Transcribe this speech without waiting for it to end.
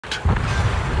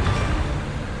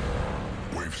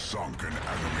We've sunk an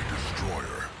enemy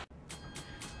destroyer.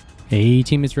 Hey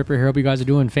team, it's Ripper here. Hope you guys are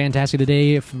doing fantastic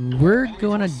today. We're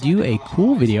going to do a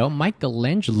cool video,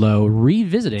 Michelangelo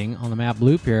revisiting on the map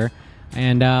Loop here.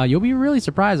 And you'll be really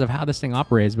surprised of how this thing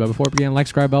operates. But before we begin, like,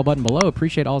 subscribe, bell button below.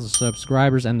 Appreciate all the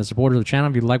subscribers and the supporters of the channel.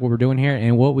 If you like what we're doing here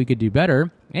and what we could do better,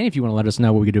 and if you want to let us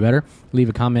know what we could do better, leave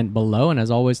a comment below. And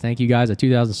as always, thank you guys at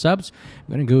 2,000 subs.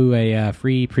 I'm going to do a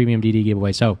free premium DD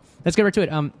giveaway. So let's get right to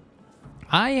it.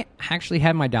 I actually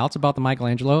had my doubts about the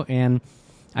Michelangelo, and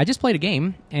I just played a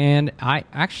game, and I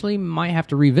actually might have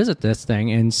to revisit this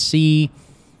thing and see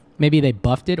maybe they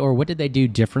buffed it, or what did they do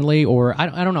differently, or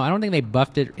I don't know. I don't think they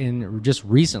buffed it in just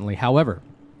recently. However,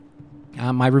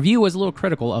 my review was a little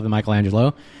critical of the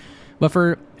Michelangelo, but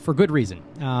for good reason.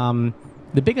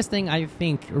 The biggest thing I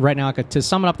think right now, to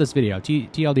sum up this video,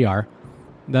 TLDR,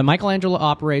 the Michelangelo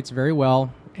operates very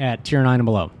well at tier 9 and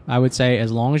below. I would say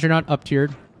as long as you're not up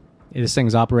tiered, this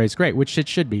thing operates great, which it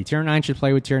should be. Tier 9 should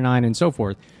play with tier 9 and so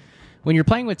forth. When you're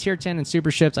playing with tier 10 and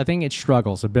super ships, I think it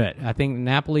struggles a bit. I think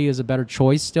Napoli is a better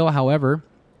choice still. However,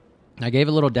 I gave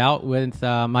a little doubt with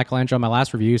Michelangelo in my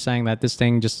last review, saying that this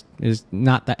thing just is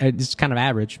not that, it's kind of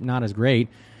average, not as great.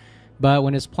 But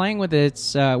when it's playing with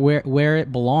its where it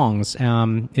belongs,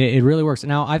 it really works.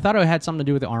 Now, I thought it had something to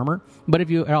do with the armor, but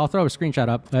I'll throw a screenshot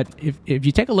up. But if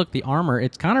you take a look at the armor,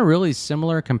 it's kind of really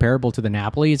similar, comparable to the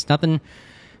Napoli. It's nothing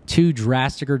too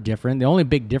drastic or different. The only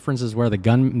big difference is where the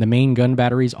main gun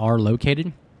batteries are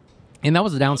located, and that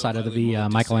was the downside of the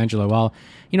Michelangelo. Well,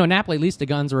 you know, Napoli, at least the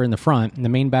guns are in the front, the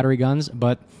main battery guns,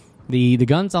 but the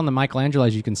guns on the Michelangelo,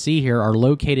 as you can see here, are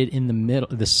located in the middle,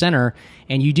 the center,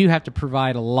 and you do have to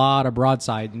provide a lot of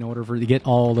broadside in order to get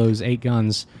all those 8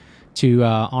 guns to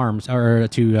arms, or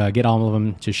to get all of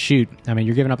them to shoot. I mean,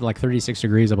 you're giving up to like 36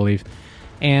 degrees, I believe.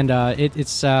 And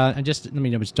just let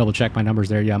me just double check my numbers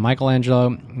there. Yeah, Michelangelo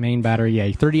main battery,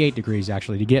 yeah, 38 degrees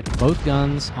actually to get both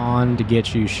guns on to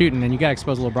get you shooting, and you got to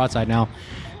expose a little broadside. Now,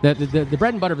 the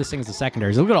bread and butter of this thing is the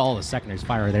secondaries. Look at all the secondaries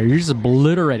fire there. You're just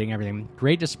obliterating everything.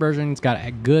 Great dispersion. It's got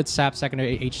a good sap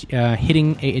secondary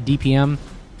hitting a DPM,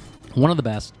 one of the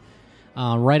best.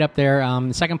 Right up there.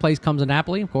 Second place comes to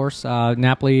Napoli, of course.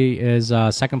 Napoli is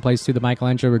second place to the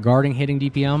Michelangelo regarding hitting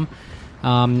DPM.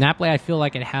 Napoli, I feel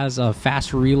like it has a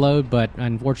fast reload, but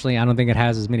unfortunately, I don't think it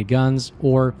has as many guns,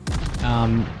 or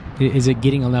is it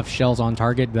getting enough shells on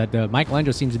target that the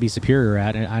Michelangelo seems to be superior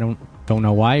at? And I don't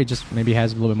know why. It just maybe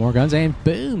has a little bit more guns, and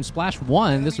boom, splash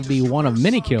 1. This would be one of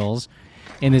many kills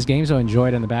in this game, so enjoy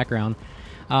it in the background.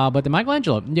 But the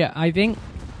Michelangelo, yeah, I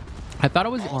thought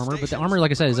it was the armor, but the armor, like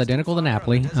I said, is identical to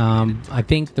Napoli. I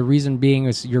think the reason being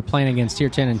is you're playing against tier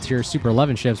 10 and tier super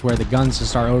 11 ships, where the guns just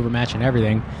start overmatching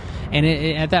everything. And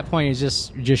at that point, it's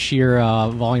just sheer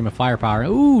volume of firepower.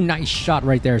 Ooh, nice shot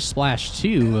right there. Splash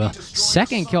 2.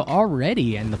 Second kill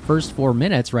already in the first 4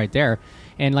 minutes right there.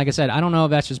 And like I said, I don't know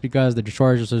if that's just because the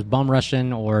destroyers just bum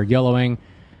rushing or yellowing.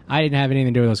 I didn't have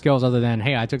anything to do with those kills other than,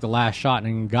 hey, I took the last shot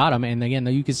and got them. And again,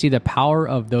 you can see the power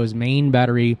of those main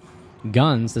battery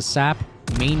guns. The sap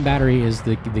main battery is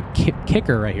the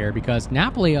kicker right here, because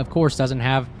Napoli, of course, doesn't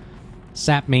have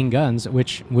sap main guns,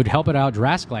 which would help it out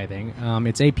drastically, I think.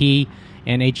 Its AP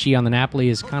and HE on the Napoli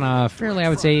is kind of fairly, I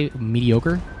would say,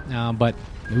 mediocre. But,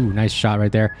 ooh, nice shot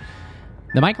right there.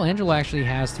 The Michelangelo actually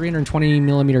has 320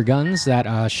 millimeter guns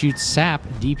that shoot sap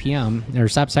DPM, or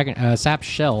sap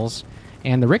shells,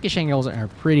 and the ricochet angles are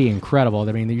pretty incredible.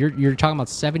 I mean, you're talking about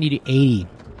 70 to 80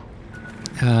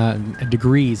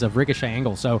 degrees of ricochet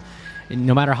angle. So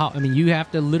no matter how, I mean, you have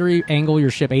to literally angle your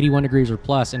ship 81 degrees or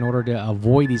plus in order to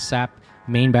avoid these sap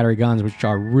main battery guns, which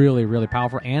are really, really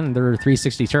powerful, and they're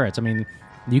 360 turrets. I mean,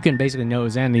 you can basically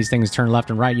nose in. These things turn left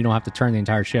and right. You don't have to turn the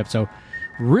entire ship. So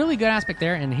really good aspect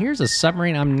there. And here's a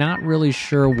submarine. I'm not really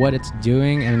sure what it's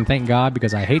doing, and thank God,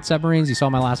 because I hate submarines. You saw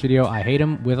my last video. I hate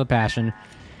them with a passion.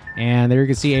 And there you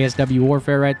can see ASW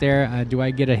Warfare right there. Do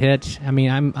I get a hit? I mean,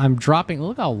 I'm dropping.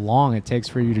 Look how long it takes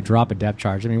for you to drop a depth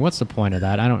charge. I mean, what's the point of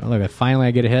that? I don't look. Finally,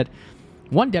 I get a hit.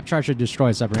 One depth charge should destroy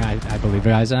a submarine, I believe,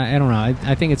 guys. I don't know.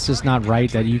 I think it's just not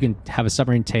right that you can have a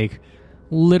submarine take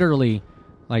literally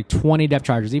like 20 depth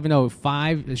charges, even though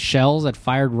 5 shells that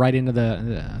fired right into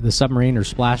the submarine or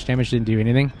splash damage didn't do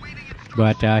anything.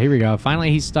 But here we go.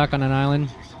 Finally, he's stuck on an island.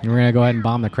 And we're going to go ahead and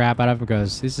bomb the crap out of him,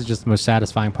 because this is just the most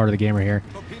satisfying part of the game right here.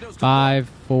 5,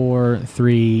 4,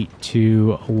 3,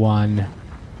 2, 1.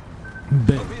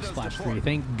 Boom. Splash 3.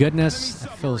 Thank goodness.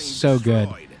 It feels so good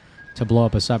to blow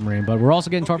up a submarine. But we're also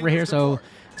getting torped right here, so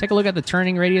take a look at the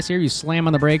turning radius here. You slam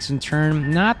on the brakes and turn.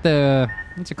 Not the...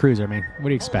 It's a cruiser, I mean. What do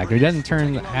you expect? It doesn't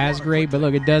turn as great, but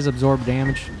look, it does absorb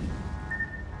damage.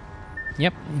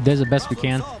 Yep, does the best we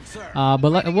can.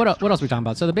 But what else are we talking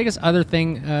about? So the biggest other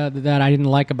thing that I didn't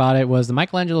like about it was the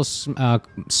Michelangelo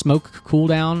smoke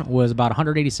cooldown was about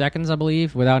 180 seconds, I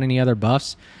believe, without any other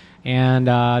buffs. And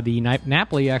the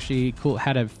Napoli actually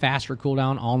had a faster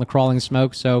cooldown on the crawling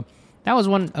smoke. So that was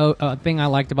one thing I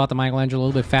liked about the Michelangelo, a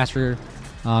little bit faster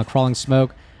crawling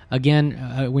smoke.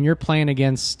 Again, when you're playing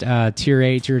against Tier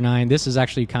 8, Tier 9, this is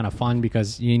actually kind of fun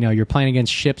because, you know, you're playing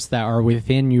against ships that are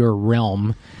within your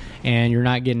realm, and you're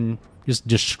not getting just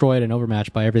destroyed and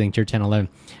overmatched by everything Tier 10, 11.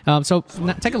 So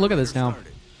take a look at this now.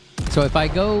 So if I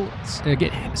go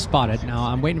get spotted, now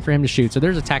I'm waiting for him to shoot. So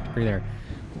there's a tactic right there.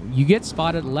 You get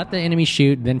spotted, let the enemy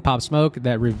shoot, then pop smoke.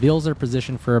 That reveals their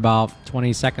position for about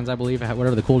 20 seconds, I believe,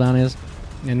 whatever the cooldown is.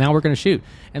 And now we're going to shoot.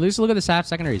 And let's look at the SAP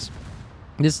secondaries.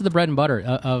 This is the bread and butter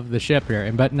of the ship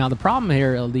here. But now the problem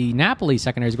here, the Napoli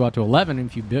secondaries go out to 11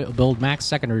 if you build max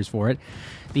secondaries for it.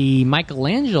 The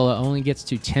Michelangelo only gets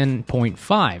to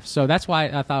 10.5. So that's why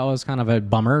I thought it was kind of a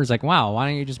bummer. It's like, wow, why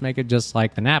don't you just make it just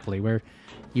like the Napoli, where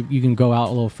you can go out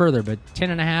a little further. But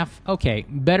 10.5, okay,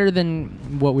 better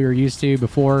than what we were used to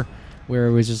before, where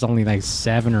it was just only like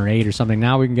 7 or 8 or something.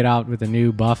 Now we can get out with a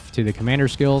new buff to the commander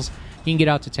skills. You can get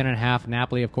out to 10.5.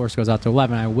 Napoli, of course, goes out to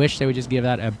 11. I wish they would just give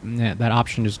that that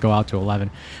option to just go out to 11.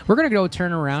 We're going to go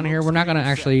turn around here. We're not going to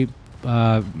actually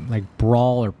like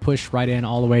brawl or push right in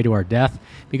all the way to our death,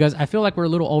 because I feel like we're a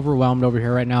little overwhelmed over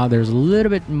here right now. There's a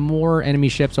little bit more enemy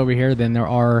ships over here than there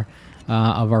are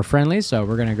of our friendlies, so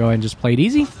we're going to go ahead and just play it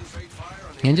easy.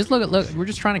 And just look, we're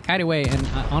just trying to kite away, and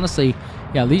honestly,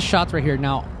 yeah, these shots right here.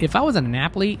 Now, if I was a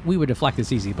Napoli, we would deflect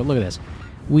this easy, but look at this.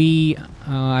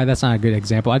 That's not a good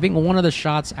example. I think one of the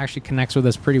shots actually connects with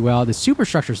us pretty well. The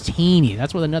superstructure is teeny.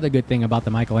 That's what another good thing about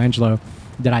the Michelangelo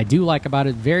that I do like about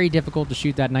it. Very difficult to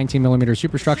shoot that 19mm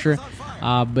superstructure.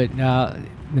 But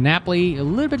the Napoli, a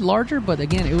little bit larger, but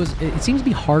again, it seems to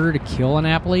be harder to kill a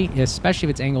Napoli, especially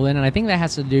if it's angled in. And I think that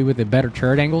has to do with the better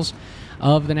turret angles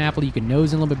of the Napoli. You can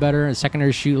nose in a little bit better, a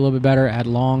secondary shoot a little bit better at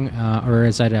long, or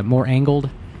is at a more angled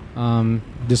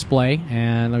display.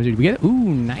 And let me see, did we get it? Ooh,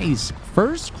 nice.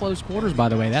 First close quarters, by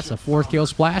the way. That's a 4th kill,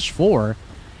 splash 4.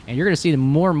 And you're going to see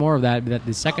more and more of that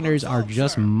the secondaries are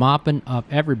just mopping up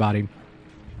everybody.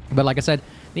 But like I said,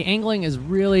 the angling is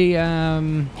really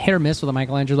hit or miss with the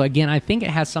Michelangelo. Again, I think it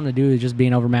has something to do with just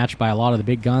being overmatched by a lot of the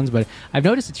big guns. But I've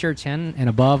noticed at Tier 10 and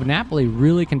above, Napoli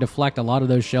really can deflect a lot of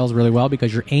those shells really well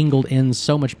because you're angled in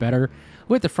so much better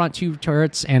with the front 2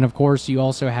 turrets. And of course, you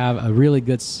also have a really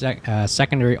good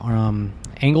secondary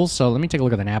angles. So let me take a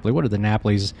look at the Napoli. What are the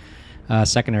Napoli's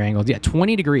secondary angles? Yeah,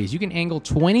 20 degrees. You can angle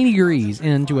 20 degrees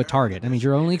into a target. That means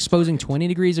you're only exposing 20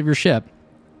 degrees of your ship,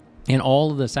 and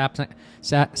all of the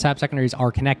SAP secondaries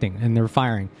are connecting and they're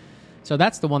firing. So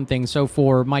that's the one thing. So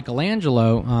for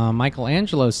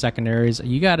Michelangelo's secondaries,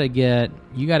 you got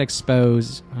to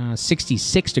expose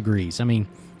 66 degrees. I mean,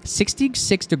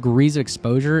 66 degrees of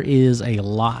exposure is a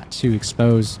lot to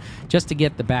expose just to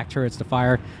get the back turrets to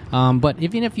fire. But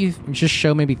even if you just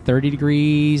show maybe 30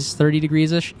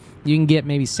 degrees-ish, you can get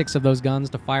maybe 6 of those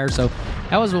guns to fire. So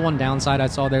that was the one downside I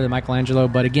saw there, the Michelangelo.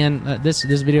 But again, this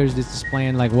video is just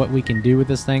displaying like what we can do with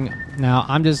this thing. Now,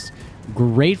 I'm just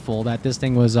grateful that this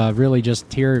thing was really just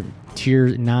tier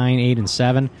 9, 8, and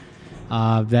 7.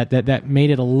 That made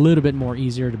it a little bit more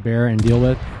easier to bear and deal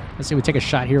with. Let's see, we take a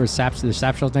shot here with the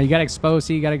sap shells. Now you got to expose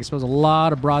a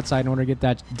lot of broadside in order to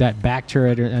get that back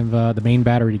turret of the main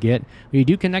battery to get. We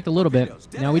do connect a little bit.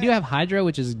 Now we do have Hydra,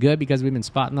 which is good because we've been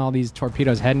spotting all these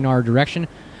torpedoes heading our direction.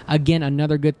 Again,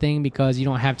 another good thing because you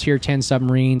don't have tier 10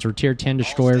 submarines or tier 10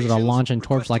 destroyers that are launching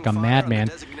torps like a madman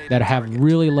that have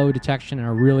really low detection and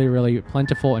are really, really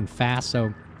plentiful and fast.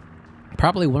 So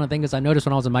probably one of the things I noticed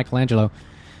when I was in Michelangelo,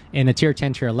 in the tier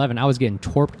 10, tier 11, I was getting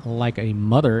torped like a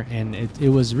mother, and it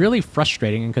was really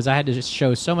frustrating because I had to just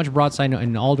show so much broadside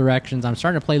in all directions. I'm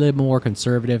starting to play a little more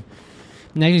conservative.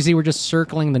 Now you can see we're just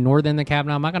circling the northern end of the cap.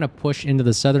 Now I'm not going to push into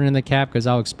the southern end of the cap because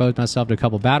I'll expose myself to a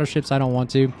couple battleships I don't want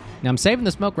to. Now I'm saving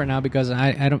the smoke right now because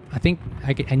I think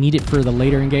I need it for the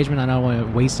later engagement. I don't want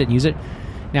to waste it and use it.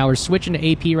 Now we're switching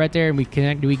to AP right there, and we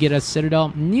get a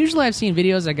Citadel. And usually I've seen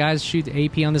videos that guys shoot the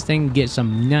AP on this thing and get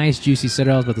some nice juicy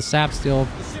Citadels, but the SAP still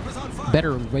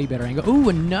better, way better angle. Ooh,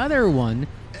 another one.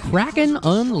 Kraken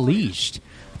Unleashed.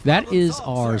 That is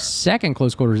our second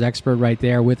close quarters expert right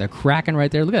there with a Kraken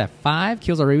right there. Look at that, 5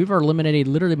 kills already. We've eliminated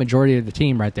literally the majority of the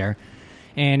team right there.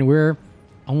 And we're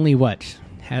only, what,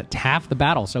 half the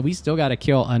battle. So we still got to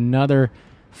kill another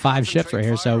 5 ships right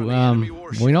here. So,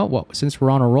 we know what, since we're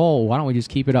on a roll, why don't we just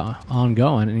keep it on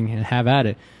going and have at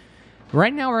it.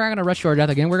 Right now, we're not going to rush to our death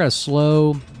again. We're going to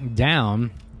slow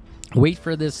down, wait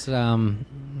for this,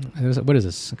 what is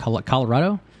this,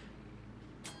 Colorado?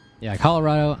 Yeah,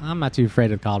 Colorado, I'm not too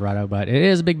afraid of Colorado, but it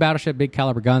is a big battleship, big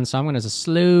caliber gun, so I'm going to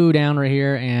slow down right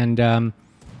here and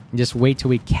just wait till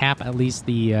we cap at least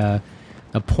the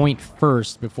point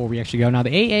first before we actually go. Now,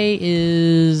 the AA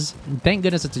is, thank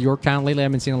goodness it's a Yorktown. Lately, I've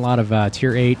been seeing a lot of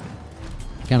Tier 8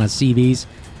 kind of CVs,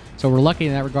 so we're lucky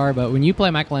in that regard. But when you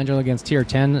play Michelangelo against Tier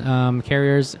 10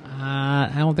 carriers,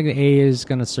 I don't think the AA is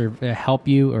going to help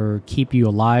you or keep you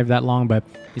alive that long, but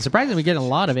it's surprising we get a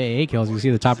lot of AA kills. You see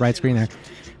the top right screen there.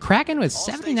 Kraken with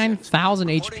 79,000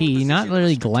 HP, not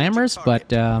really glamorous,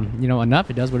 but you know,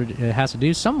 enough. It does what it has to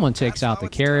do. Someone takes out the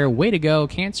carrier. Way to go.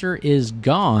 Cancer is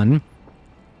gone.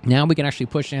 Now we can actually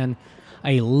push in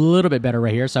a little bit better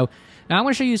right here. So now I'm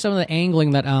going to show you some of the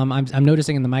angling that I'm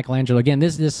noticing in the Michelangelo. Again,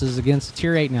 this is against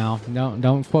Tier 8 now.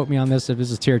 Don't quote me on this if this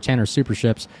is Tier 10 or super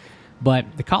ships.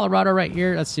 But the Colorado right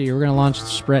here, let's see. We're going to launch the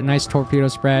spread, nice torpedo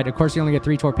spread. Of course, you only get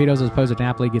 3 torpedoes as opposed to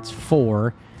Napoli gets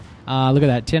 4. Look at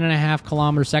that, 10.5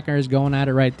 kilometer secondaries going at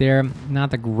it right there.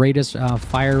 Not the greatest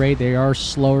fire rate. They are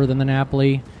slower than the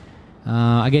Napoli.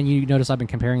 Again, you notice I've been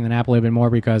comparing the Napoli a bit more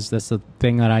because that's the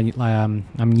thing that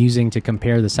I'm using to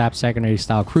compare the SAP secondary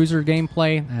style cruiser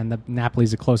gameplay, and the Napoli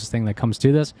is the closest thing that comes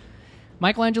to this.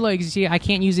 Michelangelo, you can see I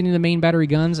can't use any of the main battery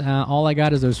guns. All I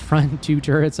got is those front 2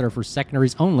 turrets that are for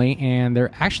secondaries only, and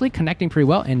they're actually connecting pretty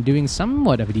well and doing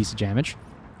somewhat of a decent damage.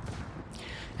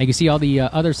 You can see all the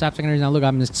other SAP secondaries. Now look,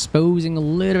 I'm exposing a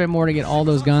little bit more to get all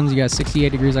those guns. You got 68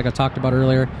 degrees like I talked about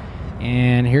earlier.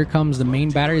 And here comes the main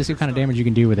battery. Let's see what kind of damage you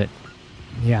can do with it.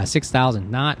 Yeah,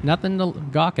 6,000. Nothing to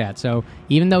gawk at. So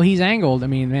even though he's angled, I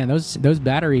mean, man, those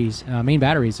batteries, main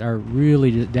batteries, are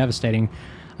really devastating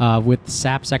with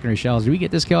SAP secondary shells. Do we get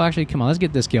this kill? Actually, come on, let's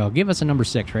get this kill. Give us a number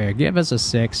 6 right here. Give us a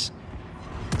 6.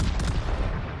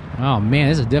 Oh, man,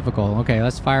 this is difficult. Okay,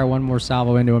 let's fire one more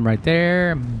salvo into him right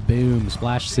there. Boom,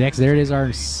 splash 6. There it is, our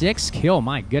 6th kill.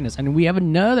 My goodness. And we have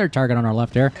another target on our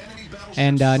left there.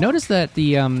 And notice that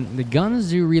the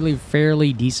guns do really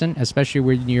fairly decent, especially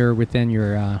when you're within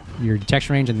your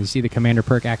detection range, and you see the commander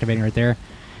perk activating right there.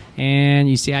 And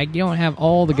you see I don't have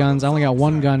all the guns. I only got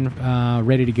one gun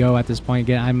ready to go at this point.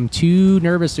 Again, I'm too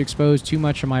nervous to expose too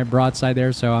much of my broadside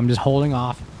there, so I'm just holding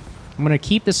off. I'm going to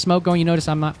keep the smoke going. You notice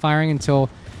I'm not firing until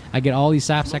I get all these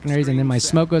SAP secondaries, and then my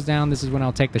smoke goes down. This is when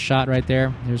I'll take the shot right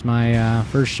there. There's my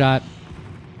first shot.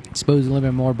 Expose a little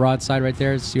bit more broadside right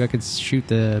there. Let's see if I can shoot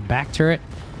the back turret.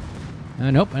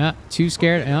 Nope, too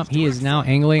scared. Nope, he is now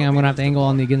angling. I'm going to have to angle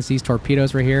on against these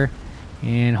torpedoes right here.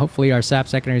 And hopefully our SAP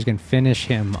secondaries can finish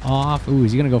him off. Ooh,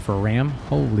 is he going to go for a ram?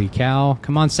 Holy cow.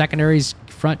 Come on, secondaries,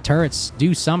 front turrets,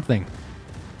 do something.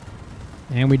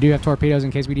 And we do have torpedoes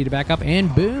in case we need to back up.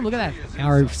 And boom, look at that.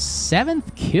 Our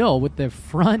 7th kill with the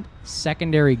front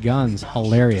secondary guns.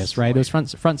 Hilarious, right? Those front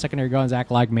secondary guns act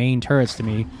like main turrets to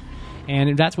me.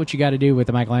 And that's what you got to do with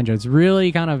the Michelangelo. It's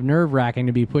really kind of nerve-wracking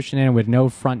to be pushing in with no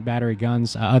front battery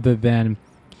guns other than,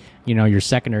 you know, your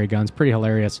secondary guns. Pretty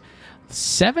hilarious.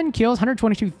 7 kills,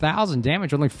 122,000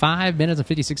 damage. Only 5 minutes and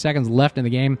 56 seconds left in the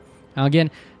game. Now,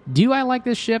 again, do I like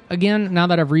this ship? Again, now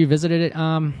that I've revisited it,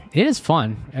 it is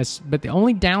fun. But the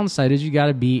only downside is you got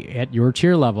to be at your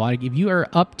tier level. Like, if you are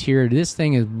up tiered, this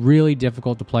thing is really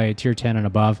difficult to play at tier 10 and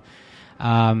above.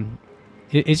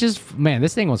 It's just, man,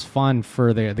 this thing was fun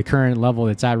for the current level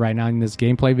it's at right now in this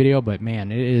gameplay video. But,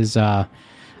 man, it is... I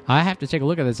have to take a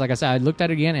look at this. Like I said, I looked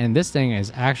at it again, and this thing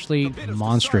is actually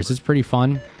monstrous. It's pretty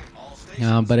fun.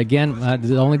 But again,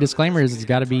 the only disclaimer is it's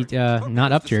got to be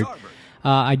not up tiered.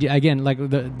 Again, like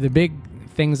the big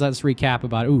things, let's recap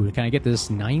about. Ooh, can I get this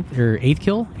 9th or 8th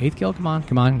kill? 8th kill, come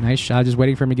on, nice shot. Just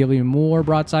waiting for him to give even more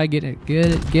broadside. Get it.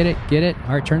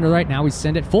 All right, turn to the right. Now we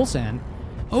send it full send.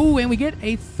 Oh, and we get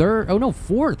a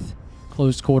 4th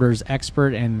close quarters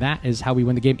expert, and that is how we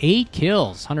win the game. 8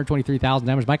 kills, 123,000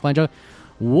 damage. Michelangelo.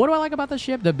 What do I like about the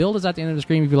ship? The build is at the end of the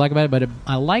screen if you like about it, but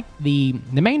I like the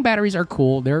main batteries are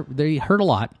cool. They hurt a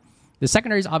lot. The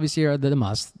secondaries obviously are the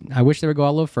must. I wish they would go out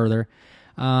a little further.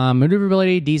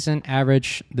 Maneuverability, decent,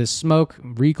 average. The smoke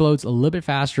reloads a little bit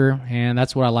faster, and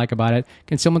that's what I like about it.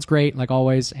 Concealment's great, like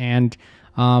always, and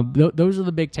those are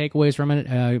the big takeaways from it.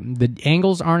 The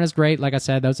angles aren't as great. Like I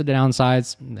said, those are the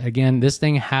downsides. Again, this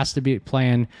thing has to be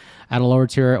playing at a lower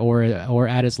tier or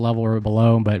at its level or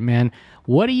below. But, man,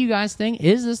 what do you guys think?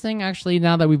 Is this thing actually,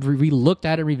 now that we've re-looked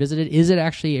at it, revisited, is it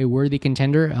actually a worthy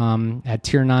contender at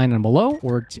tier 9 and below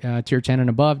or tier 10 and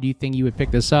above? Do you think you would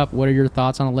pick this up? What are your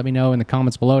thoughts on it? Let me know in the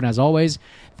comments below. And as always,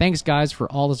 thanks, guys,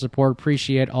 for all the support.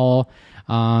 Appreciate all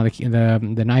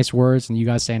the nice words and you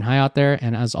guys saying hi out there.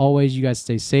 And as always, you guys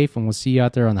stay safe, and we'll see you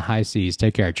out there on the high seas.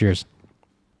 Take care. Cheers.